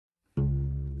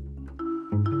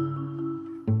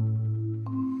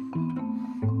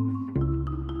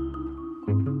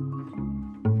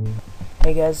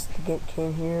Hey guys, the Gimp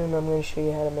King here, and I'm going to show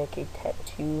you how to make a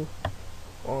tattoo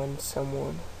on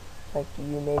someone, like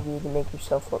you maybe, to make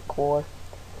yourself look cooler.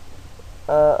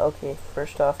 Okay,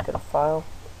 first off, go to File,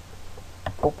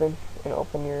 Open, and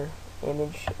open your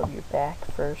image of your back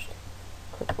first.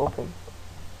 Click Open.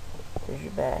 There's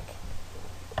your back.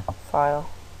 File,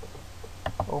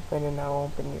 Open, and now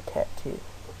open your tattoo.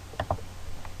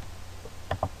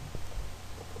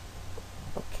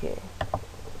 Okay.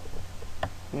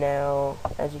 Now,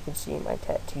 as you can see, my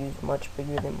tattoo is much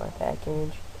bigger than my back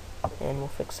image, and we'll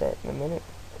fix that in a minute.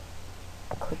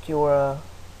 Click your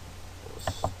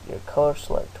color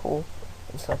select tool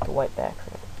and select the white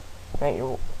background. Now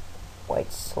your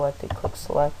white's selected, click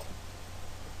select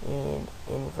and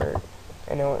invert,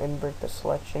 and it'll invert the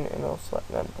selection and it'll select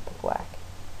none but the black.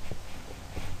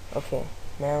 Okay,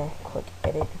 now click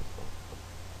edit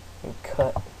and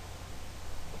cut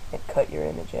your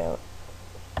image out.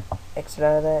 Exit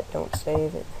out of that, don't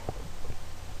save it,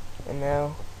 and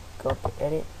now go up to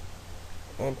edit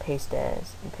and paste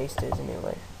as a new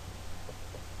layer.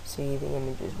 See, the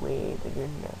image is way bigger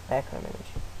than the background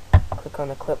image. Click on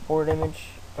the clipboard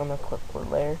image on the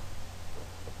clipboard layer,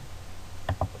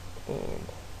 and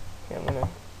here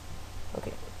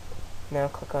okay, now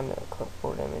click on the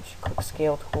clipboard image, click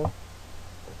scale tool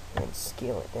and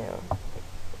scale it down.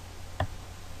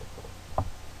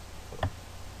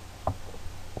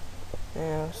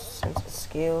 Now, since it's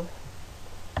scaled,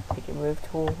 take your move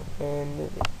tool and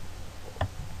move it.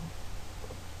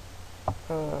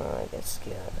 I gotta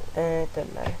scale it. It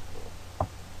doesn't matter.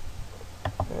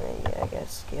 Yeah, I gotta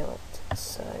scale it to the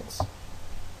sides.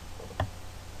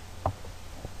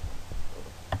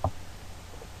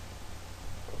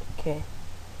 Okay,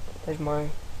 there's my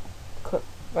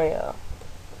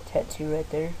tattoo right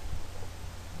there.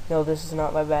 No, this is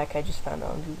not my back. I just found it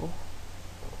on Google.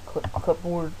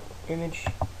 Clipboard image,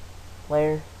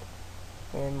 layer,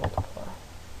 and multiply.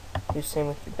 Do the same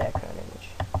with your background image.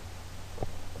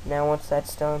 Now once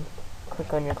that's done,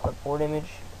 click on your clipboard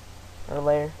image or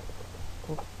layer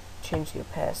and change the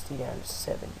opacity down to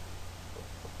 70.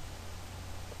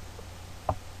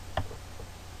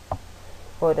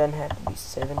 Well, it doesn't have to be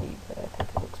 70, but I think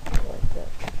it looks better like that.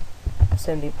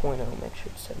 70.0, make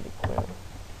sure it's 70.0.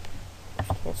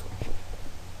 Just cancel.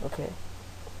 Okay.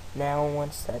 Now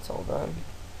once that's all done,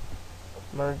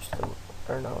 merge the,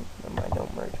 or no, never mind,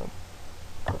 don't merge them.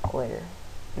 Click layer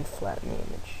and flatten the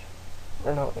image.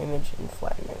 Or no, image and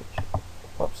flatten image.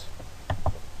 Whoops.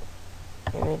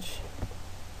 Image,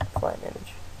 flatten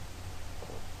image.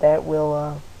 That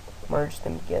will merge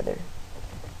them together.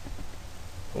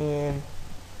 And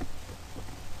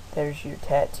there's your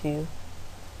tattoo.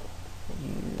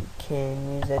 You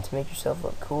can use that to make yourself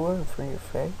look cooler for your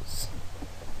friends.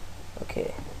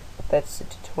 Okay, that's the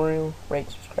tutorial. Rate,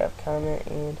 subscribe, comment,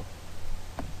 and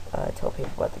tell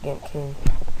people about the Gimp King.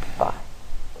 Bye.